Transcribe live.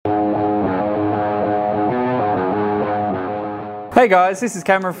Hey guys, this is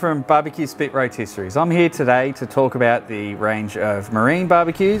Cameron from Barbecue Spit Rotisseries. I'm here today to talk about the range of marine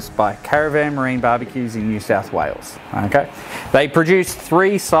barbecues by Caravan Marine Barbecues in New South Wales. Okay, they produce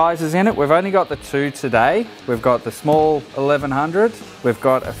 3 sizes in it. We've only got the 2 today. We've got the small 1100, we've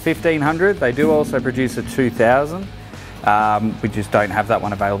got a 1500. They do also produce a 2000. We just don't have that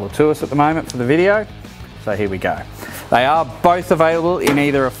one available to us at the moment for the video. So here we go. They are both available in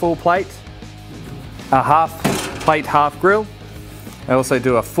either a full plate, a half plate, half grill. They also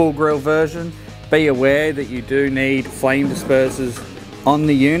do a full grill version. Be aware that you do need flame dispersers on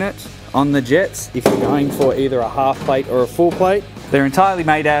the unit, on the jets, if you're going for either a half plate or a full plate. They're entirely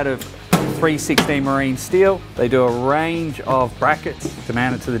made out of 316 marine steel. They do a range of brackets to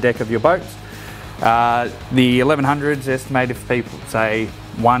mount it to the deck of your boat. The 1100 is estimated for people, say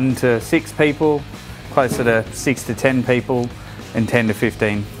 1 to 6 people, closer to 6 to 10 people, and 10 to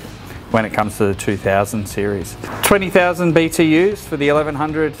 15 when it comes to the 2000 series. 20,000 BTUs for the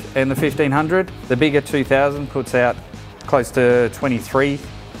 1100 and the 1500. The bigger 2000 puts out close to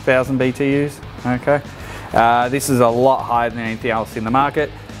 23,000 BTUs. Okay, this is a lot higher than anything else in the market.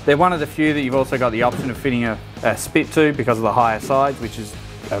 They're one of the few that you've also got the option of fitting a spit to because of the higher size, which is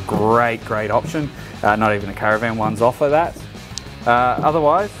a great option. Not even the Caravan ones offer that.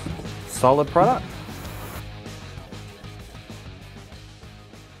 Otherwise, solid product.